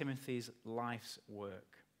to be Timothy's life's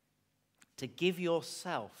work. To give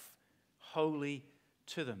yourself wholly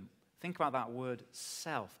to them. Think about that word,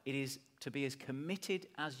 self. It is to be as committed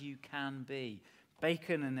as you can be.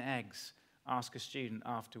 Bacon and eggs. Ask a student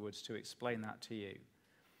afterwards to explain that to you.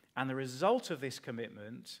 And the result of this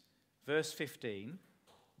commitment, verse 15,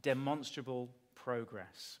 demonstrable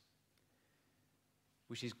progress,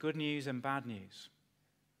 which is good news and bad news.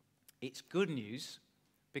 It's good news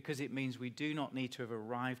because it means we do not need to have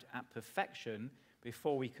arrived at perfection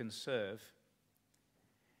before we can serve.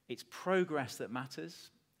 It's progress that matters.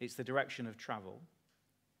 It's the direction of travel.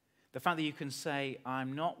 The fact that you can say,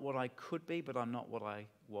 I'm not what I could be, but I'm not what I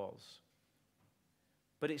was.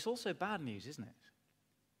 But it's also bad news, isn't it?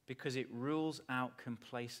 Because it rules out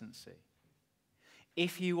complacency.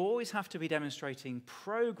 If you always have to be demonstrating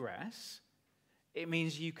progress, it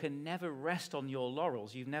means you can never rest on your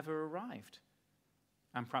laurels. You've never arrived.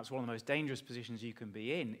 And perhaps one of the most dangerous positions you can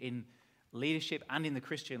be in leadership and in the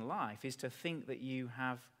Christian life, is to think that you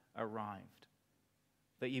have arrived,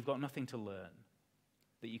 that you've got nothing to learn,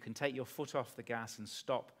 that you can take your foot off the gas and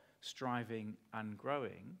stop striving and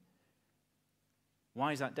growing.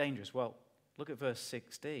 Why is that dangerous? Well, look at verse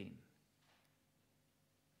 16.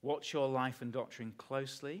 Watch your life and doctrine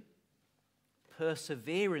closely.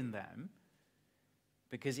 persevere in them,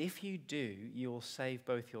 because if you do, you will save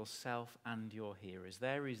both yourself and your hearers.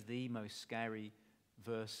 There is the most scary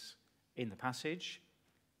verse in the passage,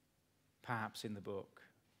 perhaps in the book.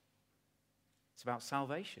 It's about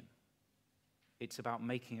salvation. It's about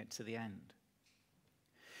making it to the end.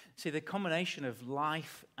 See, the combination of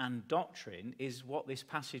life and doctrine is what this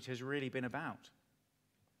passage has really been about.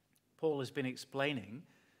 Paul has been explaining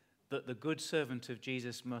that the good servant of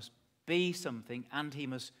Jesus must be something and he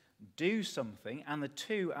must do something, and the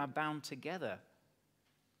two are bound together.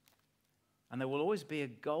 And there will always be a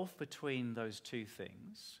gulf between those two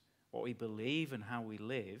things, what we believe and how we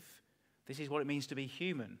live. This is what it means to be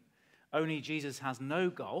human. Only Jesus has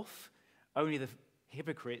no gulf. Only the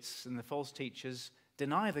hypocrites and the false teachers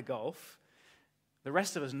deny the gulf. The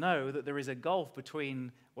rest of us know that there is a gulf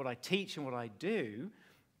between what I teach and what I do.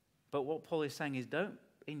 But what Paul is saying is, don't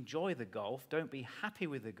enjoy the gulf. Don't be happy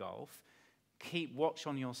with the gulf. Keep watch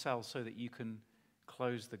on yourselves so that you can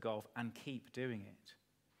close the gulf and keep doing it.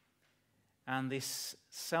 And this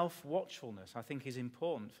self-watchfulness, I think, is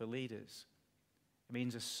important for leaders. It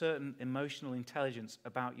means a certain emotional intelligence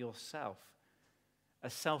about yourself, a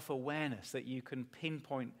self-awareness that you can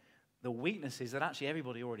pinpoint the weaknesses that actually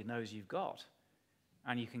everybody already knows you've got,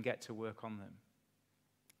 and you can get to work on them.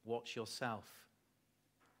 Watch yourself.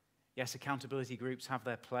 Yes, accountability groups have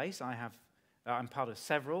their place. I'm part of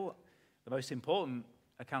several. The most important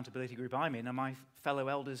accountability group I'm in are my fellow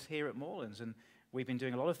elders here at Moorlands, and we've been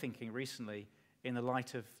doing a lot of thinking recently in the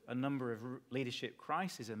light of a number of leadership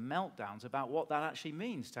crises and meltdowns about what that actually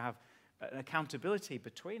means to have an accountability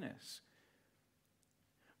between us.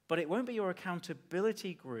 But it won't be your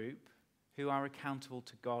accountability group who are accountable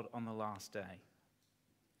to God on the last day.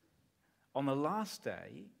 On the last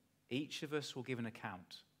day, each of us will give an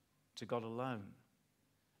account to God alone.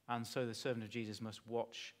 And so the servant of Jesus must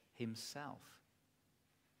watch himself.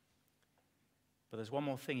 But there's one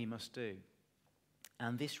more thing he must do.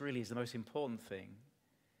 And this really is the most important thing.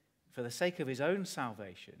 For the sake of his own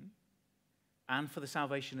salvation and for the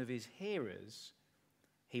salvation of his hearers,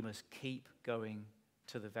 he must keep going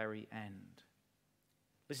to the very end.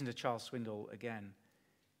 Listen to Charles Swindoll again.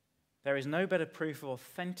 There is no better proof of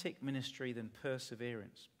authentic ministry than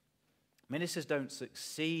perseverance. Ministers don't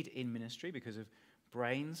succeed in ministry because of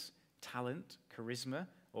brains, talent, charisma,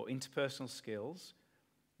 or interpersonal skills.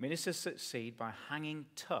 Ministers succeed by hanging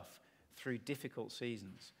tough through difficult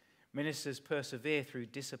seasons. Ministers persevere through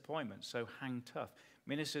disappointment, so hang tough.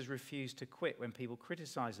 Ministers refuse to quit when people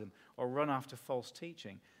criticize them or run after false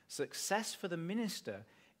teaching. Success for the minister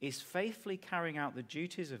is faithfully carrying out the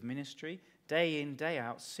duties of ministry day in, day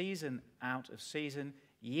out of season,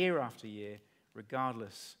 year after year,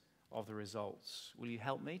 regardless of the results. Will you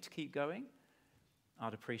help me to keep going?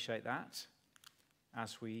 I'd appreciate that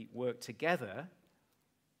as we work together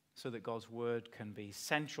so that God's word can be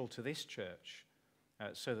central to this church,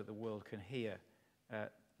 so that the world can hear the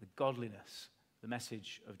godliness, the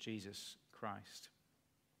message of Jesus Christ.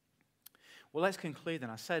 Well, let's conclude then.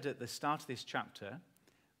 I said at the start of this chapter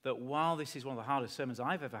that while this is one of the hardest sermons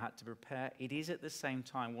I've ever had to prepare, it is at the same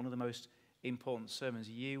time one of the most important sermons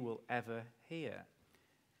you will ever hear.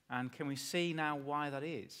 And can we see now why that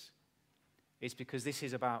is? It's because this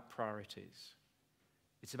is about priorities.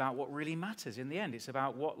 It's about what really matters in the end. It's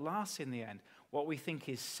about what lasts in the end, what we think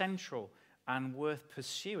is central and worth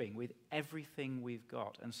pursuing with everything we've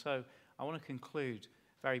got. And so I want to conclude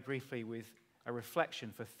very briefly with a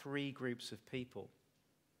reflection for three groups of people.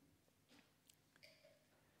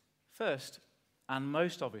 First, and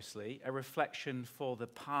most obviously, a reflection for the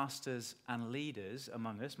pastors and leaders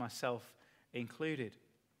among us, myself included.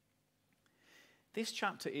 This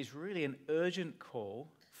chapter is really an urgent call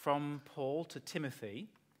from Paul to Timothy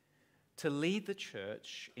to lead the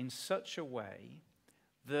church in such a way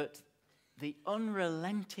that the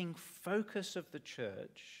unrelenting focus of the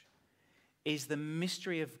church is the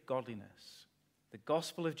mystery of godliness, the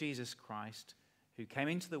gospel of Jesus Christ, who came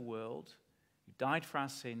into the world, who died for our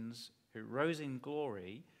sins, who rose in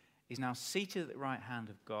glory, is now seated at the right hand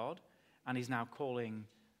of God, and is now calling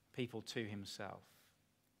people to himself.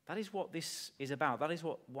 That is what this is about. That is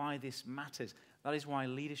why this matters. That is why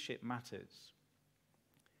leadership matters.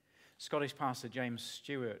 Scottish pastor James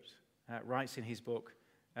Stewart writes in his book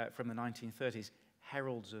from the 1930s,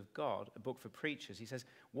 Heralds of God, a book for preachers. He says,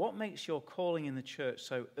 what makes your calling in the church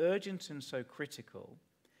so urgent and so critical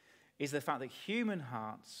is the fact that human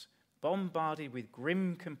hearts, bombarded with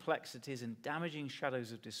grim complexities and damaging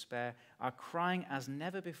shadows of despair, are crying as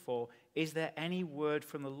never before, is there any word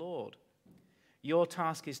from the Lord? Your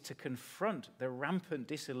task is to confront the rampant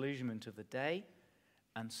disillusionment of the day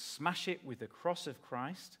and smash it with the cross of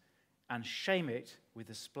Christ and shame it with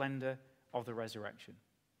the splendor of the resurrection.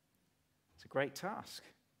 It's a great task.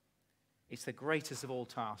 It's the greatest of all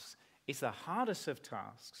tasks. It's the hardest of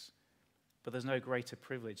tasks, but there's no greater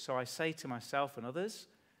privilege. So I say to myself and others,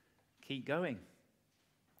 keep going.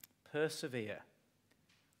 Persevere.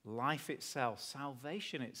 Life itself,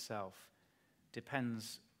 salvation itself,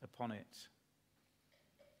 depends upon it.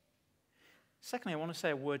 Secondly, I want to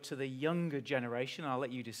say a word to the younger generation. I'll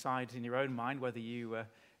let you decide in your own mind whether you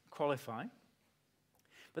qualify.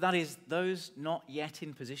 But that is those not yet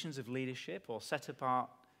in positions of leadership or set apart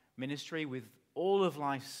ministry, with all of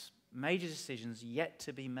life's major decisions yet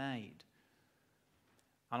to be made.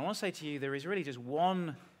 And I want to say to you, there is really just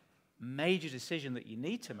one major decision that you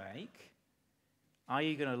need to make. Are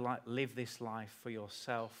you going to live this life for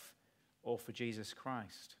yourself or for Jesus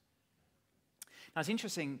Christ? Now, it's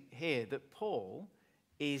interesting here that Paul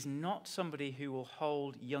is not somebody who will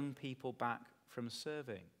hold young people back from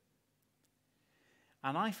serving.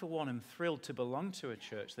 And I, for one, am thrilled to belong to a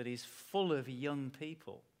church that is full of young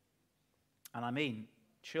people. And I mean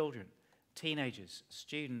children, teenagers,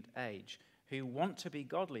 student age, who want to be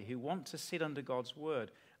godly, who want to sit under God's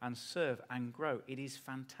word and serve and grow. It is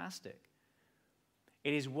fantastic.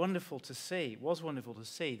 It is wonderful to see, it was wonderful to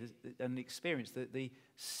see and experience the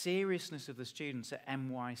seriousness of the students at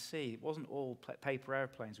NYC. It wasn't all paper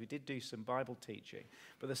airplanes. We did do some Bible teaching.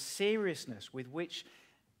 But the seriousness with which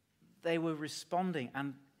they were responding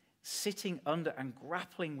and sitting under and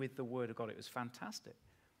grappling with the Word of God, it was fantastic.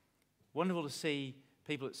 Wonderful to see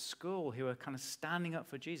people at school who are kind of standing up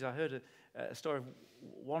for Jesus. I heard a story of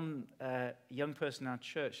one young person in our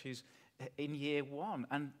church who's in year 1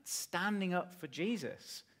 and standing up for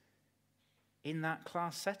Jesus in that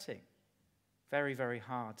class setting. Very, very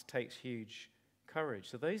hard. Takes huge courage.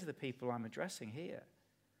 So those are the people I'm addressing here.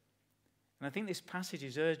 And I think this passage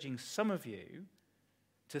is urging some of you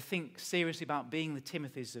to think seriously about being the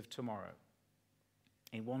Timothys of tomorrow.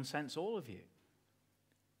 In one sense, all of you.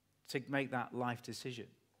 To make that life decision.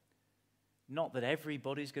 Not that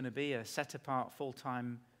everybody's going to be a set-apart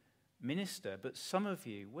full-time minister, but some of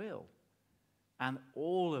you will. And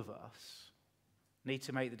all of us need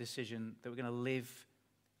to make the decision that we're going to live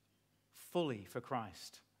fully for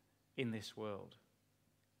Christ in this world.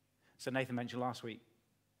 So Nathan mentioned last week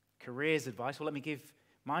careers advice. Well, let me give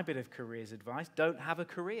my bit of careers advice. Don't have a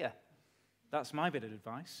career. That's my bit of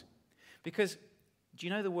advice. Because do you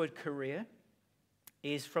know the word career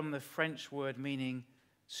is from the French word meaning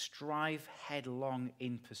strive headlong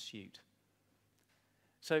in pursuit.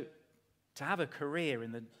 So to have a career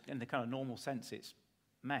in the kind of normal sense it's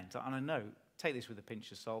meant, and I know, take this with a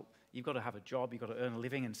pinch of salt, you've got to have a job, you've got to earn a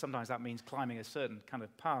living, and sometimes that means climbing a certain kind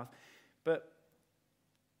of path. But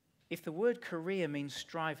if the word career means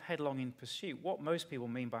strive headlong in pursuit, what most people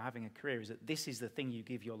mean by having a career is that this is the thing you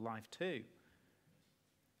give your life to.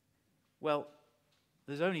 Well,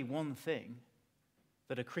 there's only one thing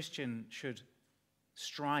that a Christian should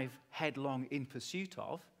strive headlong in pursuit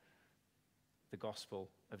of: the gospel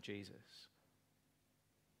of Jesus.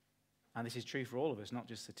 And this is true for all of us, not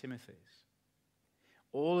just the Timothys.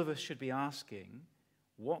 All of us should be asking,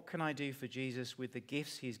 what can I do for Jesus with the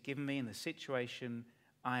gifts he's given me in the situation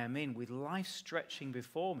I am in, with life stretching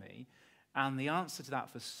before me? And the answer to that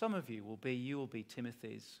for some of you will be, you will be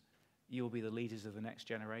Timothys, you will be the leaders of the next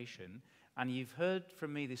generation. And you've heard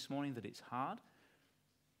from me this morning that it's hard,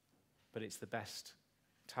 but it's the best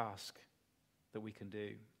task that we can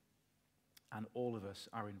do. And all of us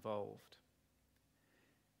are involved.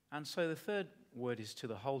 And so the third word is to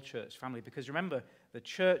the whole church family, because remember, the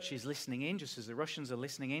church is listening in, just as the Russians are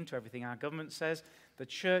listening in to everything our government says. The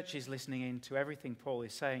church is listening in to everything Paul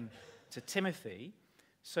is saying to Timothy.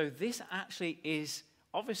 So this actually is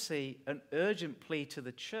obviously an urgent plea to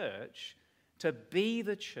the church to be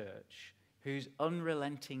the church whose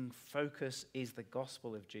unrelenting focus is the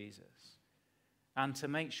gospel of Jesus, and to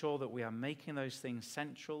make sure that we are making those things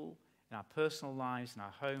central in our personal lives, in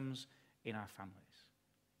our homes, in our families.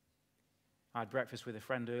 I had breakfast with a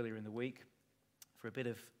friend earlier in the week for a bit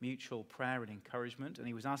of mutual prayer and encouragement, and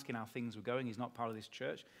he was asking how things were going. He's not part of this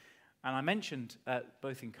church. And I mentioned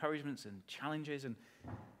both encouragements and challenges, and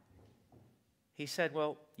he said,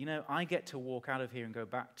 well, you know, I get to walk out of here and go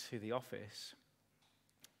back to the office,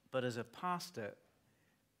 but as a pastor,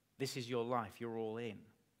 this is your life. You're all in.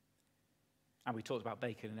 And we talked about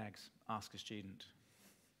bacon and eggs. Ask a student.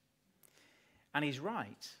 And he's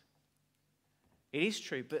right. It is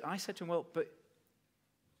true. But I said to him, well, but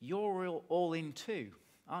you're all in too,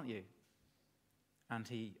 aren't you? And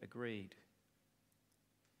he agreed.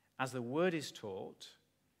 As the word is taught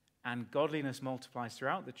and godliness multiplies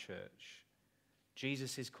throughout the church,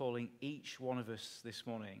 Jesus is calling each one of us this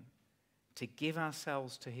morning to give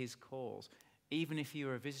ourselves to his cause. Even if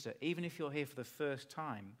you're a visitor, even if you're here for the first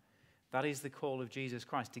time, that is the call of Jesus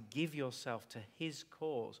Christ, to give yourself to his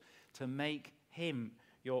cause, to make him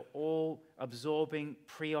your all-absorbing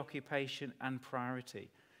preoccupation and priority.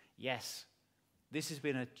 Yes, this has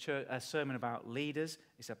been a sermon about leaders.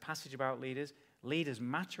 It's a passage about leaders. Leaders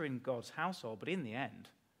matter in God's household, but in the end,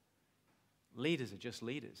 leaders are just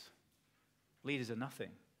leaders. Leaders are nothing.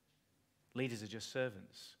 Leaders are just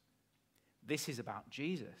servants. This is about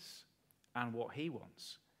Jesus and what he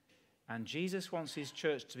wants. And Jesus wants his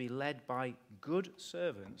church to be led by good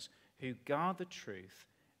servants who guard the truth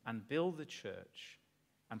and build the church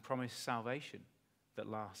and promise salvation that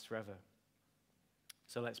lasts forever.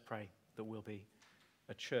 So let's pray that we'll be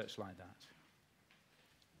a church like that.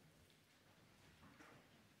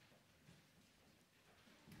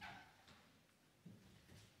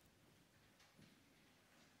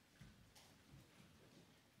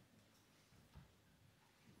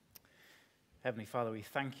 Heavenly Father, we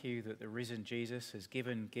thank you that the risen Jesus has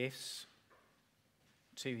given gifts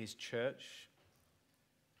to his church,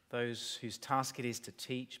 those whose task it is to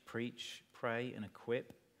teach, preach, pray, and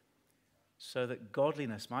equip, so that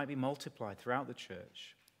godliness might be multiplied throughout the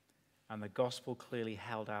church and the gospel clearly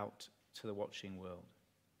held out to the watching world.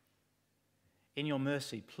 In your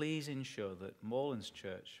mercy, please ensure that Morelands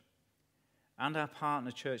Church and our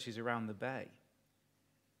partner churches around the Bay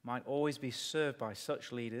might always be served by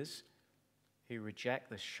such leaders who reject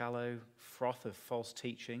the shallow froth of false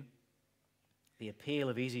teaching, the appeal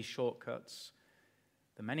of easy shortcuts,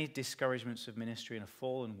 the many discouragements of ministry in a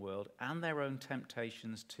fallen world, and their own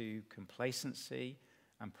temptations to complacency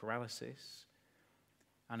and paralysis,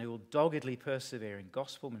 and who will doggedly persevere in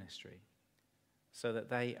gospel ministry so that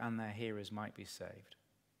they and their hearers might be saved.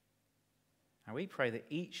 And we pray that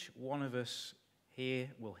each one of us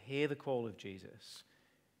here will hear the call of Jesus,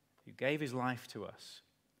 who gave his life to us,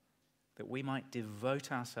 that we might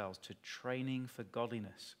devote ourselves to training for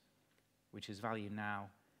godliness, which is value now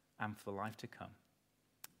and for the life to come.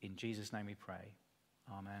 In Jesus' name we pray.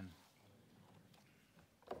 Amen.